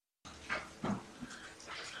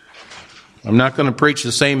I'm not going to preach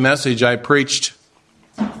the same message I preached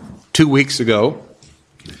 2 weeks ago,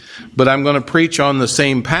 but I'm going to preach on the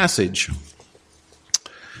same passage.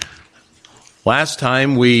 Last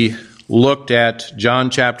time we looked at John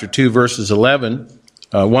chapter 2, verses 1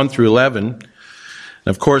 through 11. And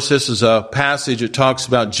of course, this is a passage that talks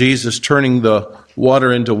about Jesus turning the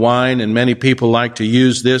water into wine, and many people like to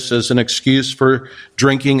use this as an excuse for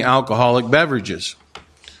drinking alcoholic beverages.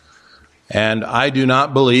 And I do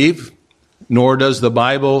not believe, nor does the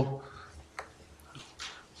Bible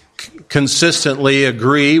consistently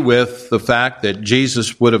agree with the fact that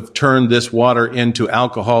Jesus would have turned this water into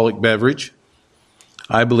alcoholic beverage.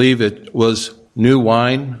 I believe it was new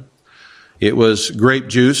wine. It was grape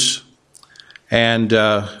juice. And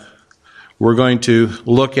we're going to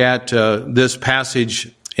look at this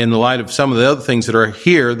passage in the light of some of the other things that are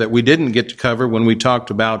here that we didn't get to cover when we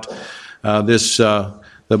talked about the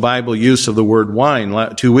Bible use of the word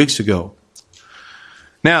wine 2 weeks ago.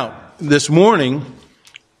 Now, this morning,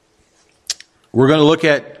 we're going to look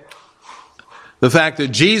at the fact that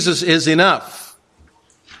Jesus is enough.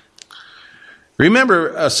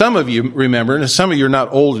 Remember, some of you remember, and some of you are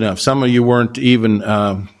not old enough. Some of you weren't even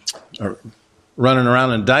running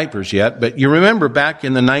around in diapers yet, but you remember back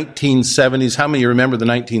in the 1970s. How many of you remember the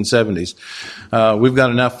 1970s? We've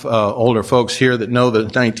got enough older folks here that know the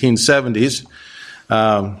 1970s.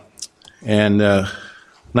 And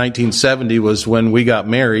 1970 was when we got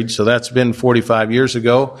married, so that's been 45 years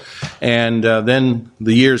ago. And then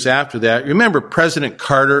the years after that, remember President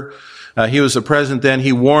Carter? He was the president then.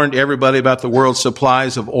 He warned everybody about the world's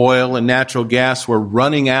supplies of oil and natural gas were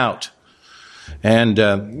running out. And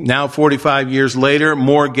now 45 years later,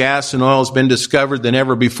 more gas and oil has been discovered than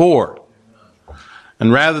ever before.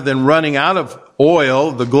 And rather than running out of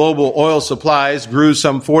oil, the global oil supplies grew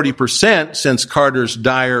some 40% since Carter's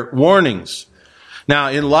dire warnings. Now,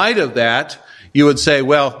 in light of that, you would say,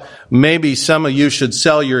 well, maybe some of you should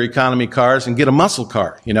sell your economy cars and get a muscle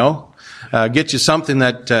car, get you something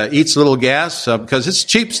that eats little gas because it's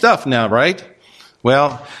cheap stuff now, right?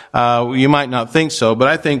 Well, you might not think so, but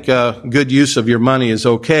I think good use of your money is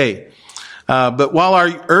okay. But while our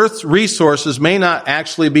earth's resources may not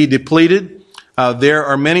actually be depleted, there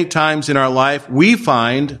are many times in our life we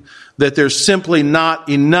find that there's simply not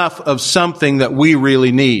enough of something that we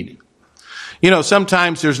really need.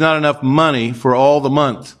 Sometimes there's not enough money for all the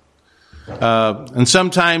month. And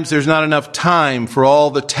sometimes there's not enough time for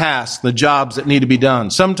all the tasks, the jobs that need to be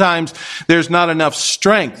done. Sometimes there's not enough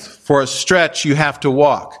strength for a stretch you have to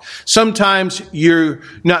walk. Sometimes you're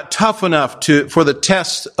not tough enough for the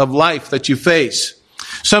tests of life that you face.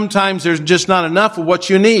 Sometimes there's just not enough of what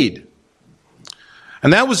you need.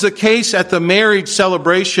 And that was the case at the marriage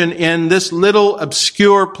celebration in this little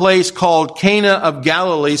obscure place called Cana of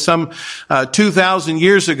Galilee some 2,000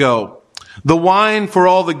 years ago. The wine for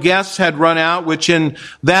all the guests had run out, which in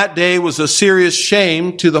that day was a serious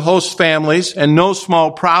shame to the host families and no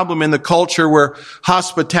small problem in the culture where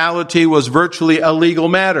hospitality was virtually a legal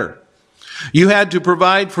matter. You had to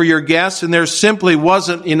provide for your guests, and there simply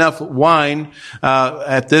wasn't enough wine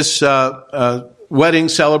at this wedding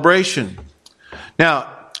celebration.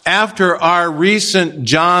 Now, after our recent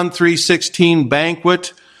John 3:16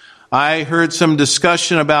 banquet, I heard some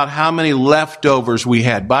discussion about how many leftovers we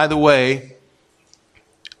had. By the way,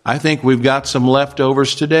 I think we've got some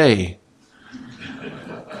leftovers today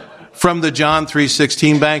from the John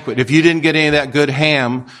 3:16 banquet. If you didn't get any of that good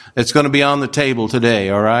ham, it's going to be on the table today,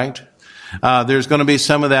 all right? There's going to be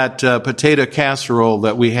some of that potato casserole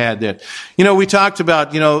that we had there. We talked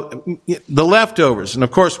about, the leftovers. And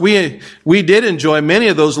of course, we did enjoy many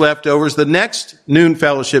of those leftovers the next noon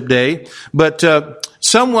fellowship day. But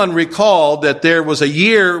someone recalled that there was a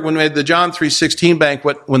year when we had the John 3:16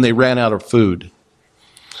 banquet when they ran out of food.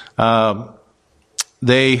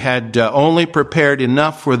 They had only prepared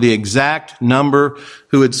enough for the exact number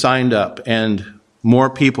who had signed up. And more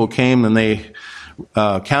people came than they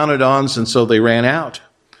counted on, and so they ran out.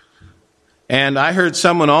 And I heard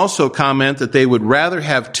someone also comment that they would rather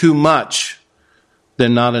have too much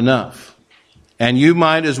than not enough. And you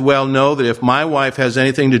might as well know that if my wife has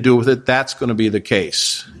anything to do with it, that's going to be the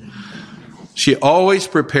case. She always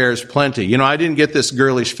prepares plenty. I didn't get this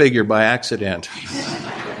girlish figure by accident.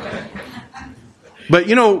 But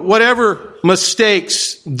whatever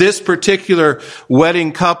mistakes this particular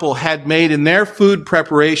wedding couple had made in their food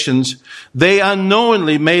preparations, they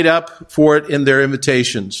unknowingly made up for it in their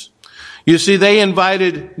invitations. You see, they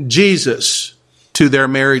invited Jesus to their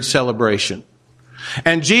marriage celebration.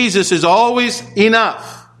 And Jesus is always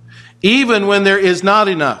enough, even when there is not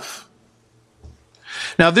enough.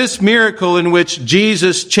 Now, this miracle in which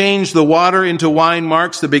Jesus changed the water into wine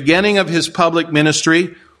marks the beginning of his public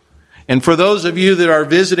ministry. And for those of you that are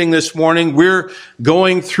visiting this morning, we're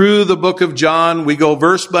going through the book of John. We go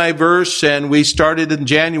verse by verse, and we started in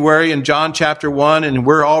January in John chapter 1, and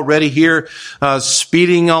we're already here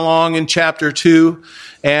speeding along in chapter 2.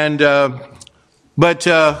 But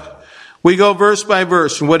we go verse by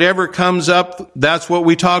verse, and whatever comes up, that's what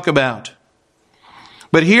we talk about.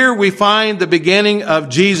 But here we find the beginning of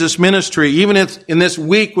Jesus' ministry. Even in this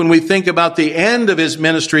week when we think about the end of his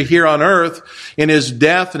ministry here on earth, in his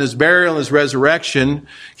death and his burial and his resurrection,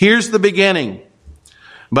 here's the beginning.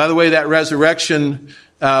 By the way, that resurrection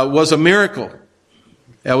was a miracle.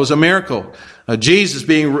 That was a miracle. Jesus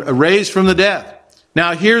being raised from the dead.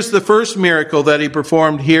 Now here's the first miracle that he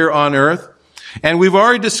performed here on earth. And we've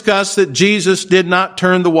already discussed that Jesus did not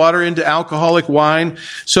turn the water into alcoholic wine.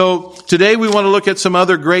 So today we want to look at some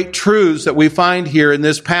other great truths that we find here in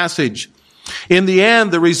this passage. In the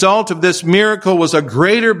end, the result of this miracle was a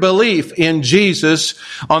greater belief in Jesus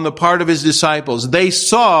on the part of his disciples. They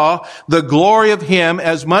saw the glory of him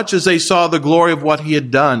as much as they saw the glory of what he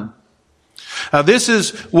had done. This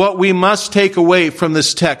is what we must take away from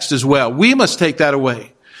this text as well. We must take that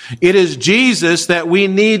away. It is Jesus that we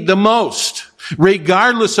need the most.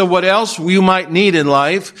 Regardless of what else you might need in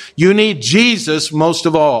life, you need Jesus most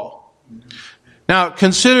of all. Now,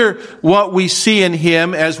 consider what we see in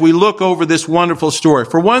him as we look over this wonderful story.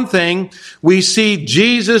 For one thing, we see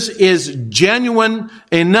Jesus is genuine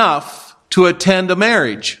enough to attend a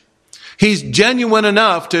marriage. He's genuine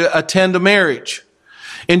enough to attend a marriage.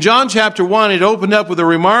 In John chapter 1, it opened up with a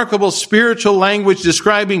remarkable spiritual language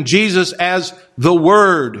describing Jesus as the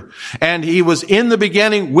Word. And he was in the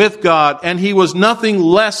beginning with God, and he was nothing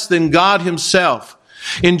less than God himself.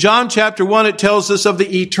 In John chapter 1, it tells us of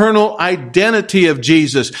the eternal identity of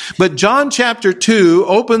Jesus. But John chapter 2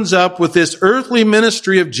 opens up with this earthly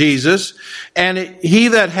ministry of Jesus, and he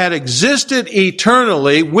that had existed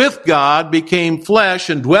eternally with God became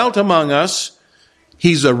flesh and dwelt among us.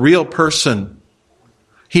 He's a real person.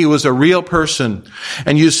 He was a real person.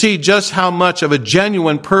 And you see just how much of a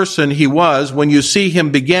genuine person he was when you see him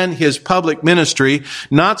begin his public ministry,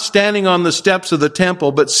 not standing on the steps of the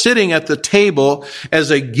temple, but sitting at the table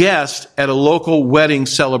as a guest at a local wedding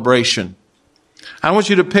celebration. I want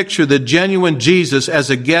you to picture the genuine Jesus as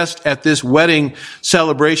a guest at this wedding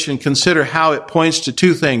celebration. Consider how it points to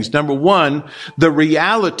two things. Number one, the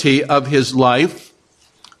reality of his life.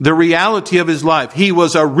 The reality of his life. He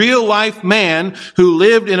was a real life man who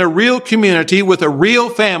lived in a real community with a real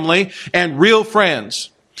family and real friends.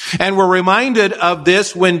 And we're reminded of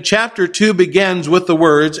this when chapter 2 begins with the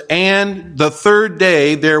words, and the third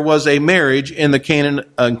day there was a marriage in the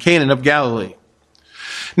Canaan of Galilee.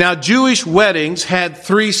 Now, Jewish weddings had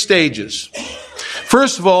 3 stages.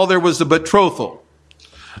 First of all, there was the betrothal,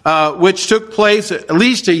 which took place at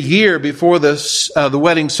least a year before the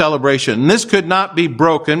wedding celebration. And this could not be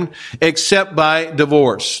broken except by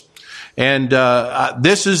divorce. And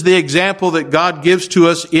this is the example that God gives to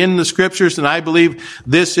us in the Scriptures, and I believe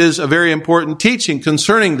this is a very important teaching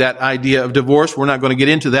concerning that idea of divorce. We're not going to get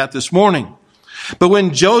into that this morning. But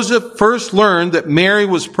when Joseph first learned that Mary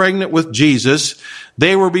was pregnant with Jesus,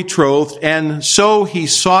 they were betrothed, and so he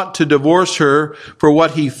sought to divorce her for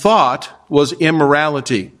what he thought was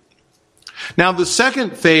immorality. Now, the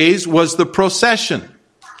second phase was the procession.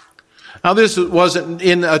 Now, this wasn't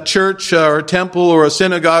in a church or a temple or a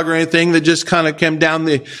synagogue or anything that just kind of came down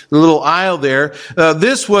the little aisle there.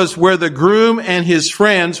 This was where the groom and his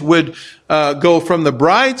friends would go from the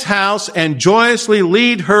bride's house and joyously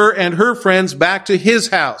lead her and her friends back to his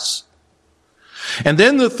house. And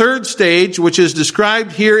then the third stage, which is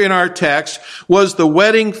described here in our text, was the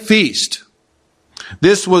wedding feast.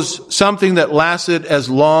 This was something that lasted as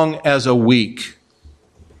long as a week.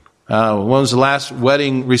 When was the last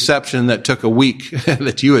wedding reception that took a week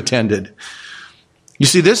that you attended? You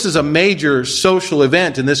see, this is a major social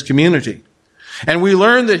event in this community. And we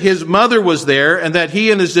learned that his mother was there and that he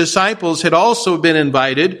and his disciples had also been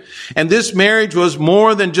invited. And this marriage was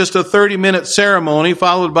more than just a 30-minute ceremony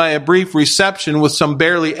followed by a brief reception with some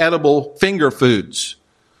barely edible finger foods.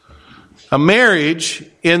 A marriage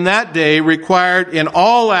in that day required an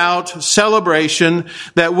all-out celebration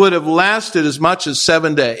that would have lasted as much as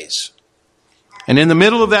 7 days. And in the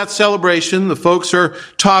middle of that celebration, the folks are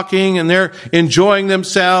talking and they're enjoying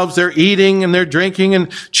themselves. They're eating and they're drinking, and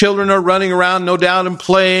children are running around, no doubt, and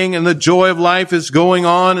playing, and the joy of life is going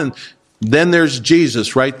on. And then there's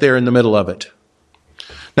Jesus right there in the middle of it.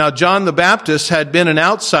 Now, John the Baptist had been an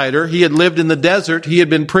outsider. He had lived in the desert. He had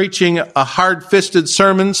been preaching hard-fisted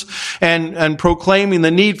sermons and proclaiming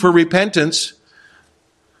the need for repentance.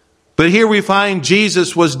 But here we find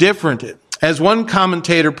Jesus was different. As one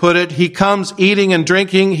commentator put it, he comes eating and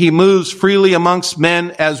drinking, he moves freely amongst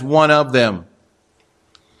men as one of them.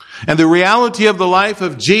 And the reality of the life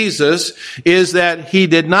of Jesus is that he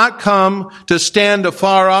did not come to stand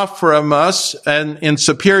afar off from us and in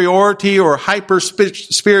superiority or hyper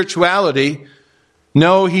spirituality.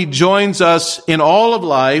 No, he joins us in all of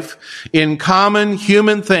life in common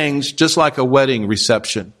human things, just like a wedding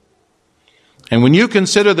reception. And when you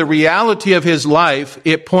consider the reality of his life,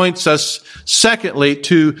 it points us, secondly,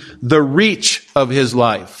 to the reach of his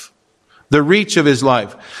life. The reach of his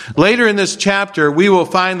life. Later in this chapter, we will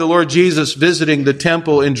find the Lord Jesus visiting the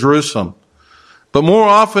temple in Jerusalem. But more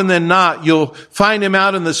often than not, you'll find him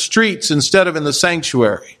out in the streets instead of in the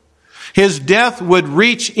sanctuary. His death would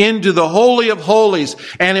reach into the Holy of Holies,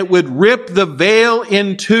 and it would rip the veil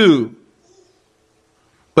in two.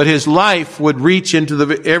 But his life would reach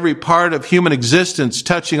into every part of human existence,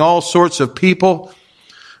 touching all sorts of people,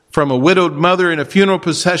 from a widowed mother in a funeral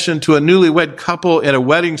procession to a newlywed couple at a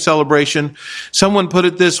wedding celebration. Someone put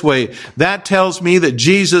it this way: that tells me that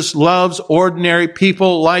Jesus loves ordinary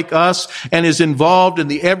people like us and is involved in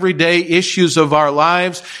the everyday issues of our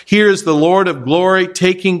lives. Here is the Lord of glory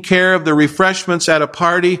taking care of the refreshments at a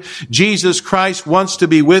party. Jesus Christ wants to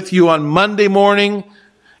be with you on Monday morning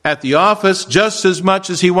at the office just as much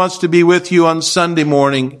as he wants to be with you on Sunday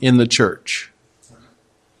morning in the church.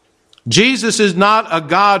 Jesus is not a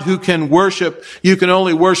God who you can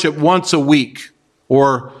only worship once a week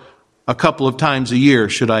or a couple of times a year,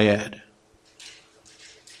 should I add.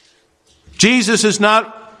 Jesus is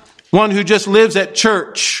not one who just lives at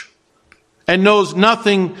church and knows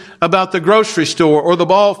nothing about the grocery store or the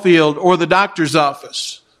ball field or the doctor's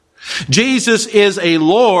office. Jesus is a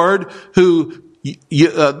Lord who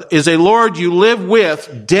is a Lord you live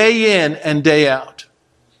with day in and day out.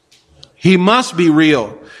 He must be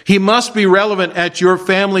real. He must be relevant at your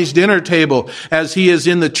family's dinner table as he is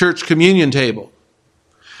in the church communion table.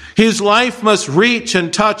 His life must reach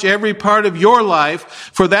and touch every part of your life,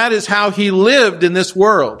 for that is how he lived in this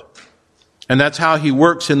world. And that's how he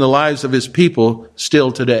works in the lives of his people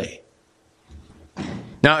still today.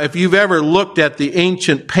 Now, if you've ever looked at the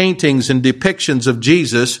ancient paintings and depictions of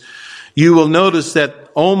Jesus, you will notice that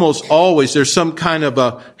almost always there's some kind of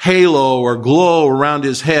a halo or glow around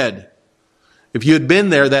his head. If you had been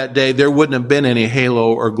there that day, there wouldn't have been any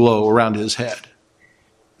halo or glow around his head.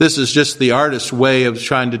 This is just the artist's way of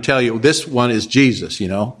trying to tell you, this one is Jesus,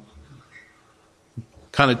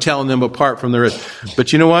 Kind of telling them apart from the rest.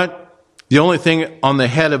 But you know what? The only thing on the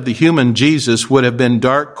head of the human Jesus would have been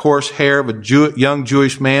dark, coarse hair of a young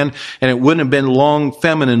Jewish man, and it wouldn't have been long,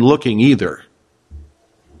 feminine looking either.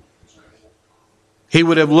 He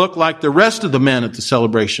would have looked like the rest of the men at the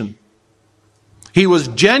celebration. He was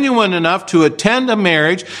genuine enough to attend a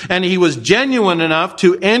marriage, and he was genuine enough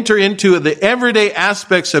to enter into the everyday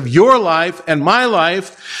aspects of your life and my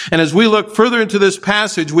life. And as we look further into this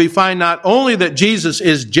passage, we find not only that Jesus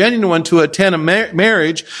is genuine to attend a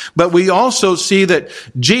marriage, but we also see that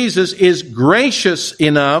Jesus is gracious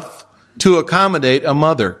enough to accommodate a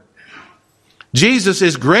mother. Jesus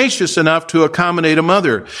is gracious enough to accommodate a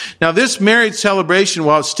mother. Now, this marriage celebration,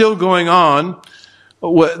 while it's still going on,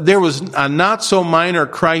 there was a not so minor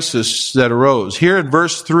crisis that arose. Here in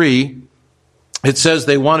verse 3, it says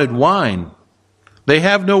they wanted wine. They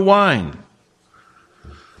have no wine.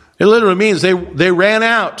 It literally means they ran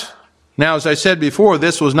out. Now, as I said before,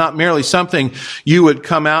 this was not merely something you would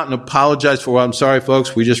come out and apologize for. Well, I'm sorry,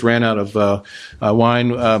 folks, we just ran out of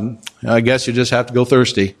wine. I guess you just have to go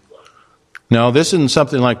thirsty. No, this isn't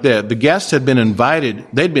something like that. The guests had been invited.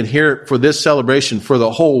 They'd been here for this celebration for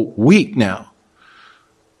the whole week now.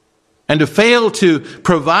 And to fail to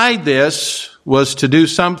provide this was to do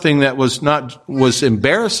something that was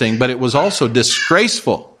embarrassing, but it was also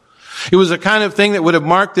disgraceful. It was the kind of thing that would have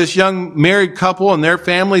marked this young married couple and their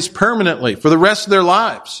families permanently for the rest of their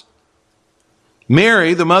lives.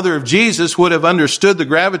 Mary, the mother of Jesus, would have understood the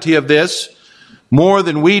gravity of this more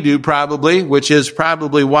than we do probably, which is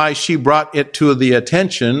probably why she brought it to the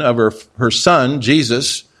attention of her son,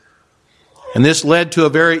 Jesus. And this led to a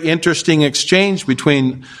very interesting exchange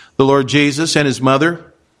between the Lord Jesus and his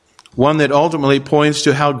mother, one that ultimately points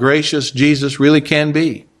to how gracious Jesus really can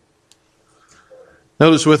be.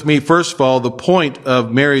 Notice with me, first of all, the point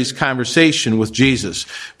of Mary's conversation with Jesus.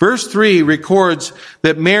 Verse 3 records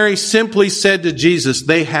that Mary simply said to Jesus,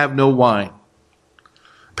 "They have no wine."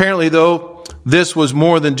 Apparently, though, this was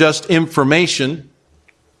more than just information.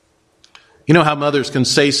 You know how mothers can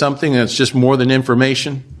say something and it's just more than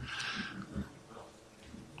information?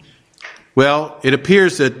 Well, it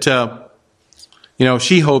appears that,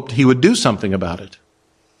 she hoped he would do something about it.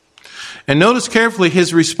 And notice carefully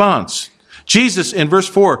his response. Jesus, in verse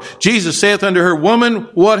 4, Jesus saith unto her, Woman,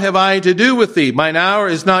 what have I to do with thee? Mine hour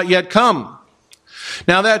is not yet come.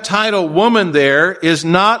 Now that title, woman, there is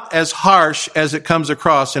not as harsh as it comes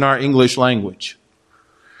across in our English language.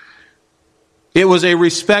 It was a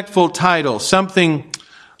respectful title, something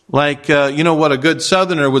like, what a good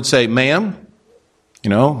Southerner would say, ma'am.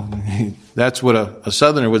 That's what a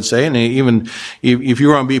Southerner would say. And even if you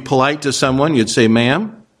were going to be polite to someone, you'd say,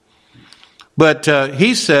 ma'am. But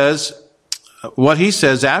what he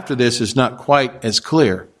says after this is not quite as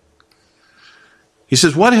clear. He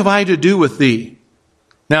says, what have I to do with thee?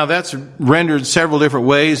 Now that's rendered several different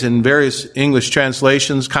ways in various English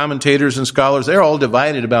translations. Commentators and scholars, they're all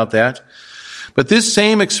divided about that. But this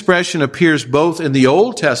same expression appears both in the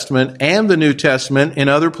Old Testament and the New Testament in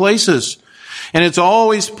other places. And it's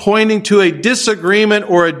always pointing to a disagreement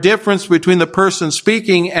or a difference between the person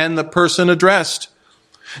speaking and the person addressed.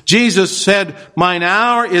 Jesus said, mine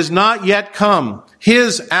hour is not yet come.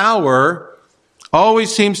 His hour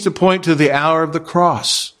always seems to point to the hour of the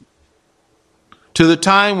cross, to the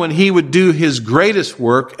time when he would do his greatest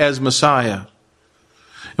work as Messiah.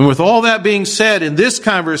 And with all that being said, in this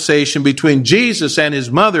conversation between Jesus and his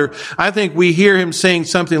mother, I think we hear him saying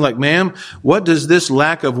something like, ma'am, what does this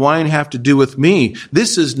lack of wine have to do with me?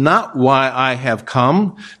 This is not why I have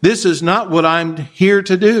come. This is not what I'm here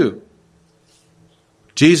to do.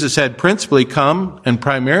 Jesus had principally come and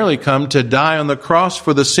primarily come to die on the cross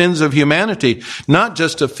for the sins of humanity, not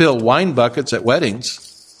just to fill wine buckets at weddings.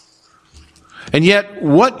 And yet,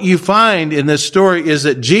 what you find in this story is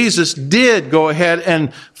that Jesus did go ahead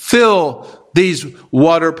and fill these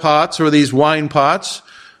water pots or these wine pots.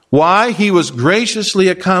 Why? He was graciously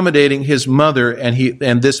accommodating his mother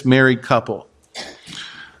and this married couple.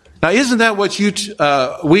 Now, isn't that what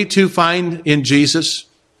we too find in Jesus?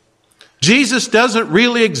 Jesus doesn't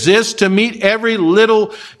really exist to meet every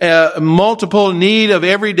little multiple need of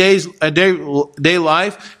everyday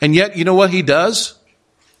life, and yet, you know what he does?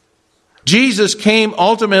 Jesus came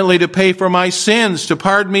ultimately to pay for my sins, to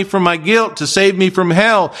pardon me from my guilt, to save me from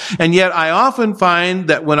hell. And yet I often find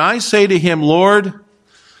that when I say to him, Lord,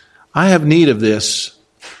 I have need of this,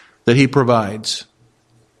 that he provides.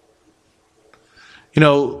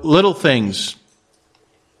 Little things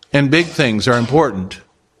and big things are important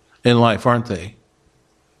in life, aren't they?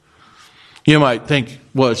 You might think,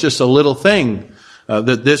 well, it's just a little thing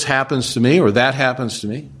that this happens to me or that happens to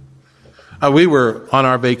me. We were on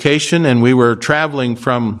our vacation and we were traveling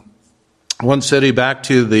from one city back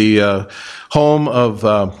to the home of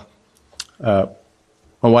my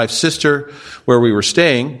wife's sister where we were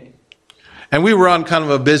staying. And we were on kind of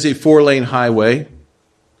a busy 4-lane highway.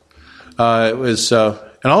 And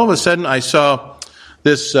all of a sudden I saw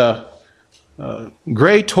this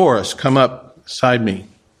gray Taurus come up beside me.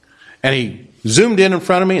 And he zoomed in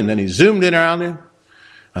front of me and then he zoomed in around him.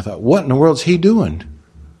 I thought, what in the world's he doing?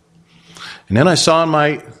 And then I saw in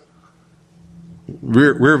my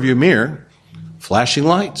rear view mirror flashing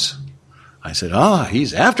lights. I said,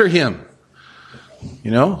 he's after him.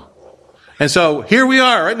 And so here we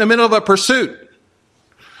are, right in the middle of a pursuit.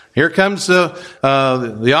 Here comes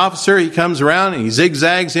the officer. He comes around and he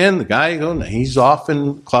zigzags in. The guy, he's off in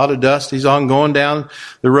a cloud of dust. He's on going down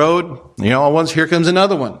the road. All once here comes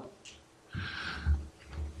another one.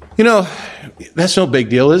 That's no big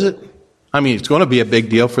deal, is it? I mean, it's going to be a big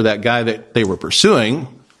deal for that guy that they were pursuing.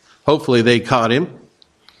 Hopefully they caught him.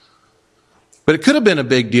 But it could have been a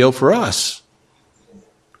big deal for us.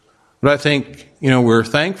 But I think, we're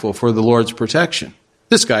thankful for the Lord's protection.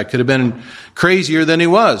 This guy could have been crazier than he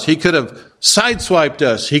was. He could have sideswiped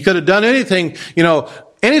us. He could have done anything,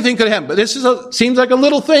 anything could have happened. But this seems like a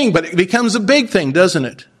little thing, but it becomes a big thing, doesn't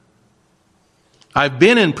it? I've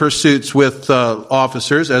been in pursuits with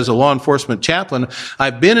officers as a law enforcement chaplain.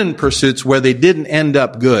 I've been in pursuits where they didn't end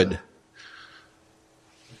up good.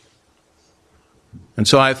 And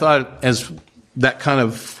so I thought as that kind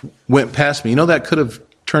of went past me, that could have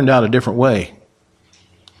turned out a different way.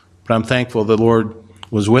 But I'm thankful the Lord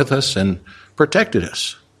was with us and protected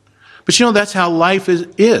us. But that's how life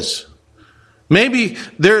is. Maybe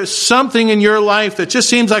there's something in your life that just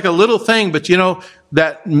seems like a little thing, but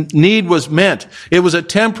that need was meant. It was a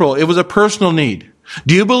temporal, it was a personal need.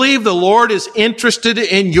 Do you believe the Lord is interested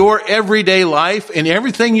in your everyday life, in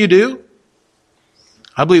everything you do?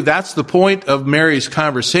 I believe that's the point of Mary's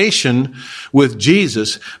conversation with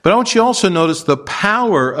Jesus. But don't you also notice the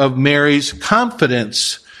power of Mary's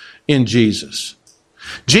confidence in Jesus?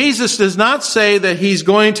 Jesus does not say that he's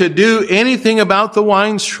going to do anything about the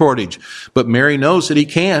wine shortage, but Mary knows that he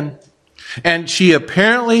can. And she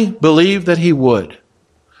apparently believed that he would.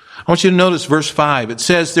 I I want you to notice verse 5. It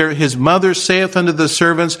says there, his mother saith unto the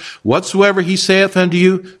servants, whatsoever he saith unto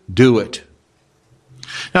you, do it.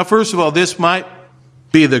 Now, first of all, this might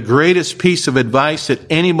be the greatest piece of advice that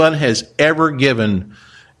anyone has ever given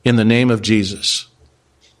in the name of Jesus.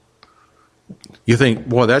 You think,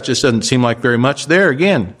 boy, that just doesn't seem like very much there.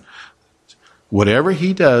 Again, whatever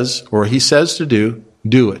he does or he says to do,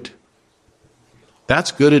 do it.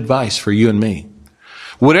 That's good advice for you and me.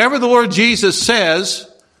 Whatever the Lord Jesus says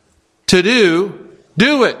to do,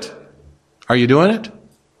 do it. Are you doing it?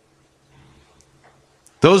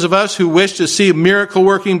 Those of us who wish to see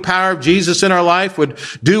miracle-working power of Jesus in our life would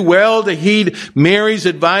do well to heed Mary's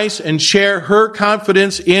advice and share her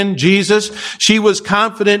confidence in Jesus. She was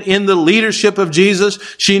confident in the leadership of Jesus.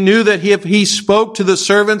 She knew that if he spoke to the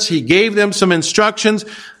servants, he gave them some instructions,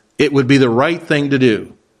 it would be the right thing to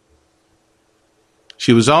do.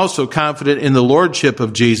 She was also confident in the lordship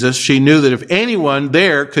of Jesus. She knew that if anyone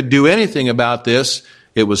there could do anything about this,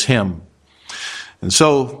 it was him. And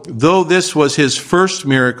so, though this was his first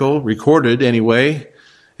miracle, recorded anyway,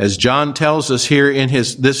 as John tells us here in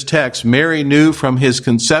this text, Mary knew from his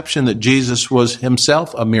conception that Jesus was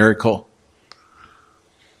himself a miracle.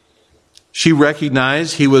 She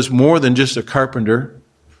recognized he was more than just a carpenter.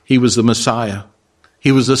 He was the Messiah.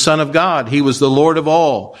 He was the Son of God. He was the Lord of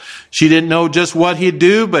all. She didn't know just what he'd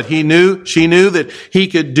do, but she knew that he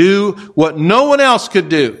could do what no one else could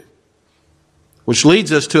do. Which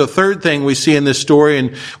leads us to a third thing we see in this story,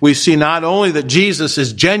 and we see not only that Jesus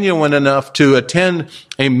is genuine enough to attend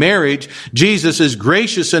a marriage, Jesus is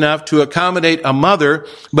gracious enough to accommodate a mother,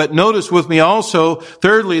 but notice with me also,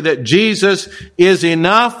 thirdly, that Jesus is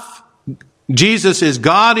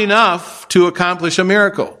God enough to accomplish a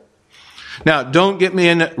miracle. Now, don't get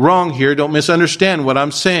me wrong here, don't misunderstand what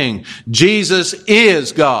I'm saying. Jesus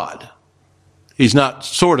is God. He's not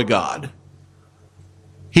sort of God.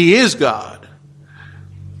 He is God.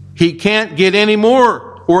 He can't get any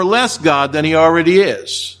more or less God than he already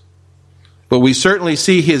is. But we certainly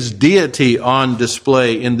see his deity on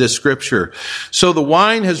display in this scripture. So the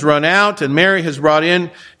wine has run out, and Mary has brought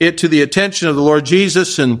it to the attention of the Lord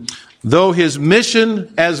Jesus. And though his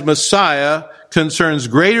mission as Messiah concerns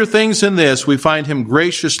greater things than this, we find him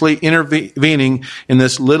graciously intervening in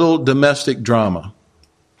this little domestic drama.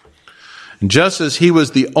 And just as he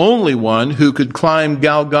was the only one who could climb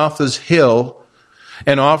Golgotha's hill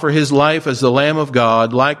and offer his life as the Lamb of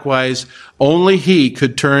God, likewise, only he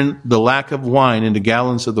could turn the lack of wine into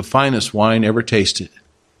gallons of the finest wine ever tasted.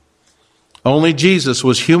 Only Jesus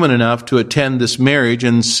was human enough to attend this marriage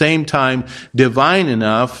and at the same time divine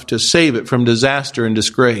enough to save it from disaster and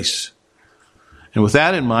disgrace. And with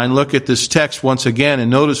that in mind, look at this text once again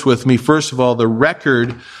and notice with me, first of all, the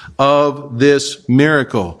record of this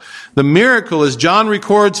miracle. The miracle, as John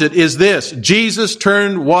records it, is this: Jesus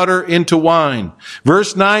turned water into wine.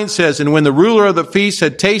 Verse 9 says, and when the ruler of the feast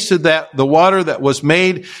had tasted the water that was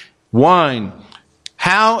made wine.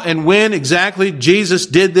 How and when exactly Jesus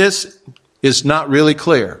did this is not really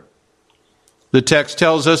clear. The text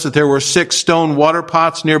tells us that there were 6 stone water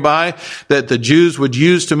pots nearby that the Jews would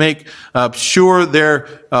use to make sure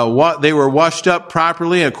they were washed up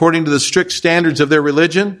properly according to the strict standards of their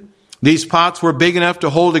religion. These pots were big enough to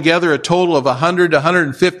hold together a total of 100 to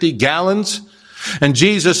 150 gallons. And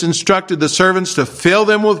Jesus instructed the servants to fill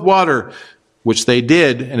them with water, which they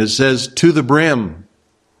did, and it says, to the brim.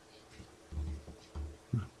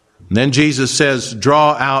 And then Jesus says,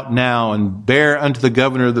 draw out now and bear unto the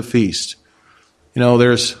governor of the feast. You know,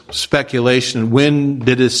 there's speculation. When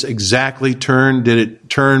did this exactly turn? Did it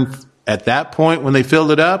turn at that point when they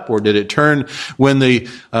filled it up? Or did it turn when the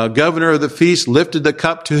governor of the feast lifted the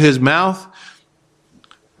cup to his mouth?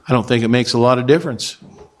 I don't think it makes a lot of difference.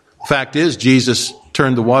 Fact is, Jesus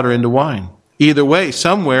turned the water into wine. Either way,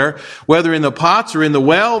 somewhere, whether in the pots or in the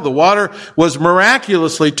well, the water was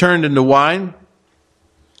miraculously turned into wine.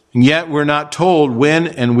 And yet we're not told when,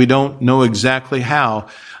 and we don't know exactly how,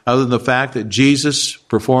 other than the fact that Jesus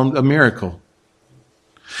performed a miracle.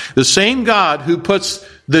 The same God who puts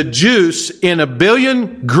the juice in 1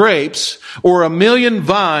 billion grapes or 1 million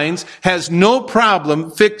vines has no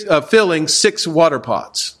problem filling 6 water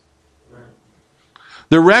pots.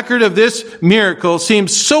 The record of this miracle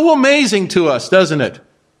seems so amazing to us, doesn't it?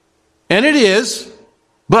 And it is.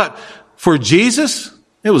 But for Jesus,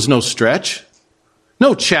 it was no stretch,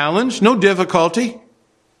 no challenge, no difficulty.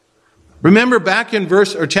 Remember back in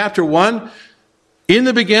chapter 1, in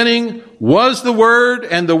the beginning was the Word,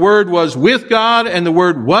 and the Word was with God, and the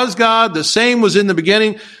Word was God. The same was in the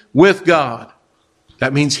beginning with God.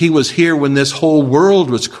 That means he was here when this whole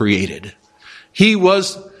world was created. He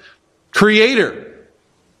was creator.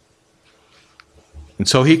 And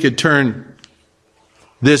so he could turn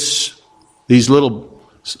these little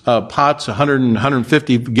pots, 100 and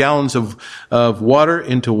 150 gallons of water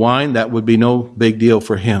into wine. That would be no big deal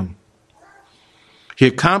for him. He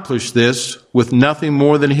accomplished this with nothing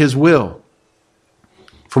more than his will.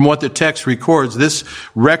 From what the text records, this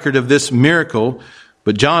record of this miracle,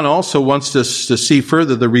 but John also wants us to see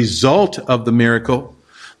further the result of the miracle.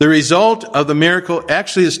 The result of the miracle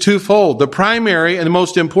actually is twofold. The primary and the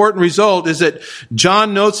most important result is that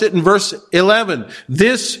John notes it in verse 11.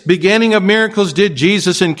 This beginning of miracles did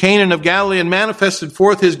Jesus in Cana of Galilee and manifested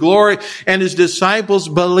forth his glory, and his disciples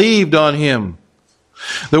believed on him.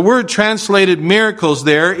 The word translated miracles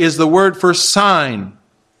there is the word for sign.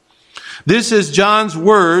 This is John's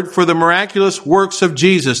word for the miraculous works of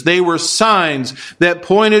Jesus. They were signs that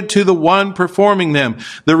pointed to the one performing them.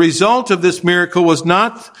 The result of this miracle was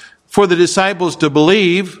not for the disciples to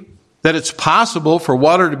believe that it's possible for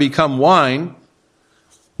water to become wine.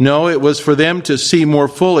 No, it was for them to see more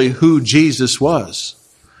fully who Jesus was.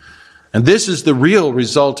 And this is the real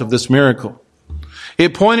result of this miracle.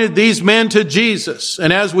 It pointed these men to Jesus.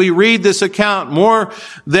 And as we read this account, more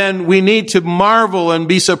than we need to marvel and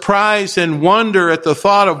be surprised and wonder at the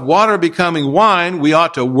thought of water becoming wine, we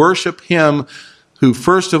ought to worship him who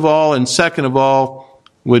first of all and second of all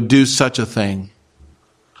would do such a thing.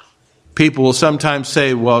 People will sometimes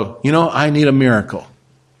say, well, I need a miracle.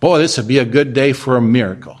 Boy, this would be a good day for a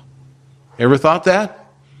miracle. Ever thought that?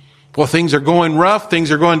 Well, things are going rough. Things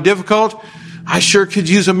are going difficult. I sure could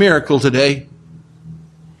use a miracle today.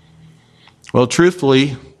 Well,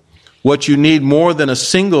 truthfully, what you need more than a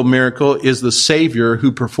single miracle is the Savior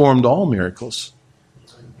who performed all miracles.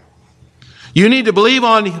 You need to believe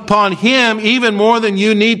upon him even more than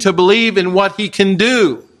you need to believe in what he can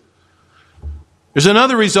do. There's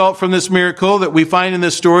another result from this miracle that we find in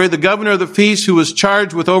this story. The governor of the feast, who was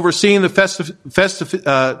charged with overseeing the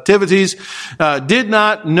festivities, did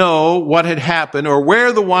not know what had happened or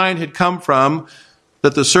where the wine had come from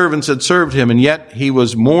that the servants had served him. And yet he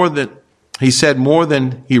said more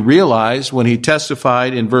than he realized when he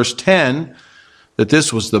testified in verse 10 that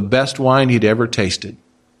this was the best wine he'd ever tasted.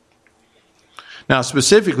 Now,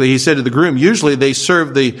 specifically, he said to the groom, usually they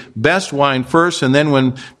serve the best wine first, and then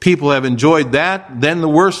when people have enjoyed that, then the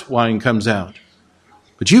worst wine comes out.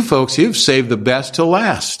 But you folks, you've saved the best till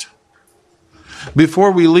last.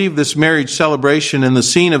 Before we leave this marriage celebration and the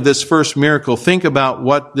scene of this first miracle, think about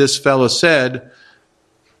what this fellow said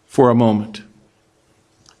for a moment.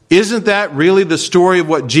 Isn't that really the story of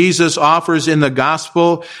what Jesus offers in the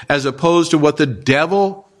gospel as opposed to what the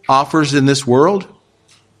devil offers in this world?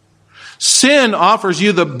 Sin offers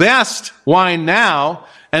you the best wine now,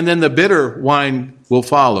 and then the bitter wine will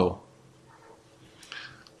follow.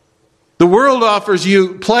 The world offers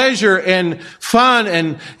you pleasure and fun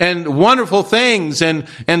and wonderful things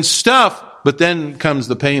and stuff, but then comes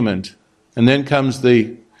the payment, and then comes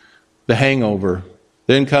the hangover.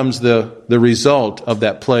 Then comes the result of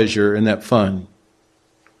that pleasure and that fun.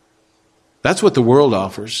 That's what the world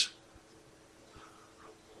offers.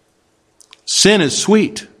 Sin is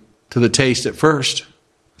sweet to the taste at first,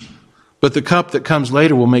 but the cup that comes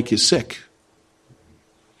later will make you sick.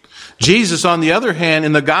 Jesus, on the other hand,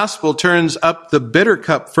 in the gospel turns up the bitter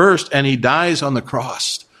cup first, and he dies on the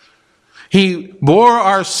cross. He bore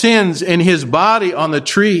our sins in his body on the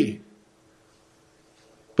tree.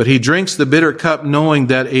 But he drinks the bitter cup knowing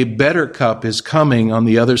that a better cup is coming on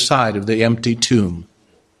the other side of the empty tomb.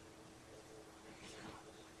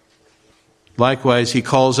 Likewise, he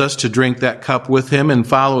calls us to drink that cup with him and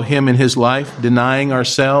follow him in his life, denying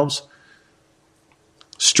ourselves,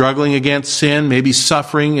 struggling against sin, maybe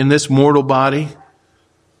suffering in this mortal body.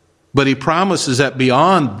 But he promises that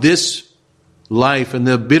beyond this life and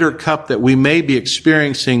the bitter cup that we may be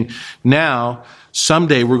experiencing now,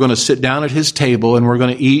 someday we're going to sit down at his table and we're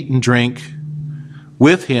going to eat and drink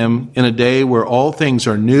with him in a day where all things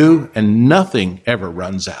are new and nothing ever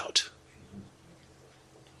runs out.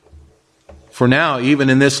 For now, even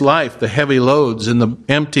in this life, the heavy loads and the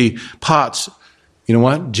empty pots, you know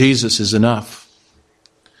what? Jesus is enough.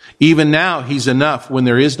 Even now, he's enough when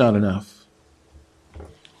there is not enough.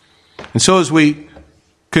 And so as we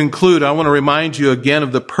conclude, I want to remind you again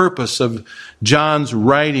of the purpose of John's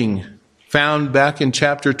writing, found back in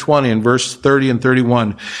chapter 20 and verse 30 and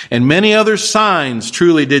 31. And many other signs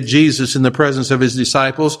truly did Jesus in the presence of his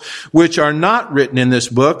disciples, which are not written in this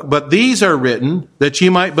book, but these are written that ye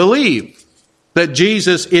might believe that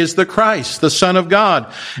Jesus is the Christ, the Son of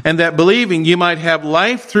God, and that believing ye might have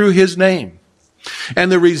life through his name. And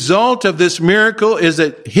the result of this miracle is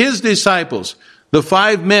that his disciples, the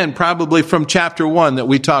 5 men probably from chapter 1 that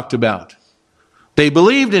we talked about, they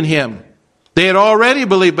believed in him. They had already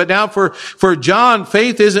believed, but now for John,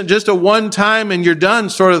 faith isn't just a one-time and you're done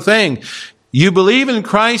sort of thing. You believe in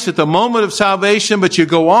Christ at the moment of salvation, but you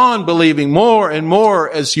go on believing more and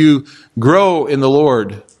more as you grow in the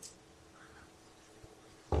Lord.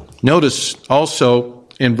 Notice also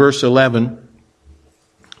in verse 11,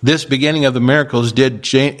 this beginning of the miracles did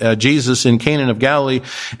Jesus in Cana of Galilee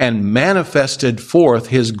and manifested forth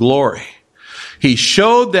his glory. He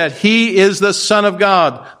showed that he is the Son of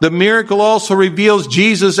God. The miracle also reveals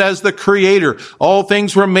Jesus as the Creator. All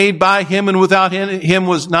things were made by him, and without him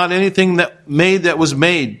was not anything that was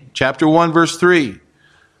made. Chapter 1, verse 3.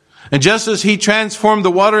 And just as he transformed the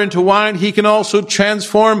water into wine, he can also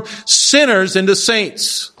transform sinners into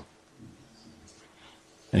saints.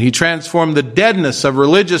 And he transformed the deadness of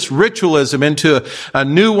religious ritualism into a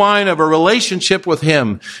new wine of a relationship with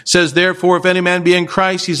him. It says, therefore, if any man be in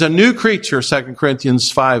Christ, he's a new creature, 2 Corinthians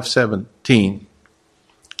 5:17.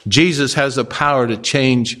 Jesus has the power to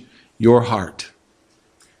change your heart.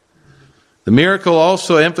 The miracle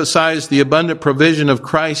also emphasized the abundant provision of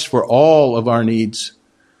Christ for all of our needs.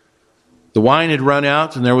 The wine had run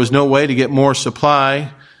out and there was no way to get more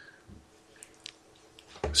supply,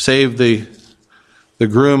 save the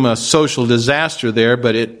groom a social disaster there,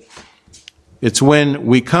 but it's when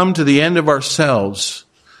we come to the end of ourselves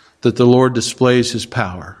that the Lord displays his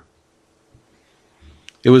power.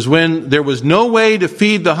 It was when there was no way to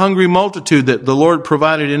feed the hungry multitude that the Lord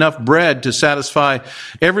provided enough bread to satisfy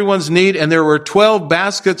everyone's need, and there were 12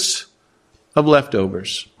 baskets of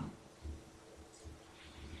leftovers.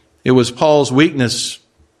 It was Paul's weakness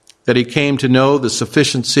that he came to know the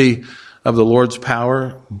sufficiency of the Lord's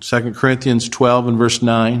power, 2 Corinthians 12 and verse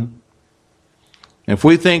 9. And if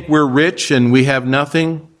we think we're rich and we have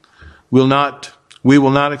nothing, we will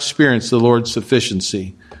not experience the Lord's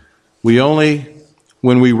sufficiency.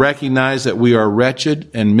 When we recognize that we are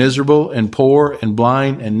wretched and miserable and poor and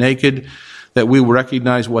blind and naked, that we will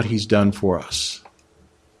recognize what he's done for us.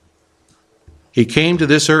 He came to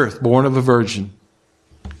this earth born of a virgin.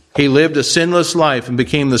 He lived a sinless life and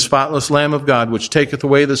became the spotless Lamb of God, which taketh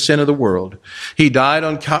away the sin of the world. He died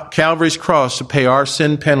on Calvary's cross to pay our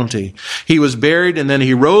sin penalty. He was buried, and then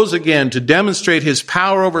he rose again to demonstrate his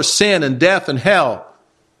power over sin and death and hell.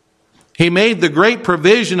 He made the great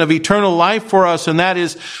provision of eternal life for us, and that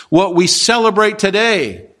is what we celebrate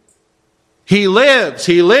today. He lives,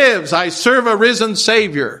 he lives. I serve a risen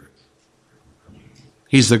Savior.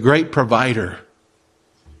 He's the great provider.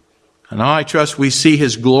 And I trust we see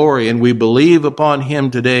his glory and we believe upon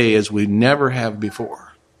him today as we never have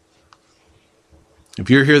before. If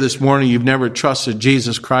you're here this morning, you've never trusted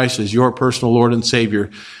Jesus Christ as your personal Lord and Savior,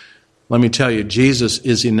 let me tell you, Jesus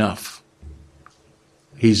is enough.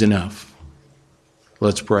 He's enough.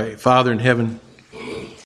 Let's pray. Father in heaven,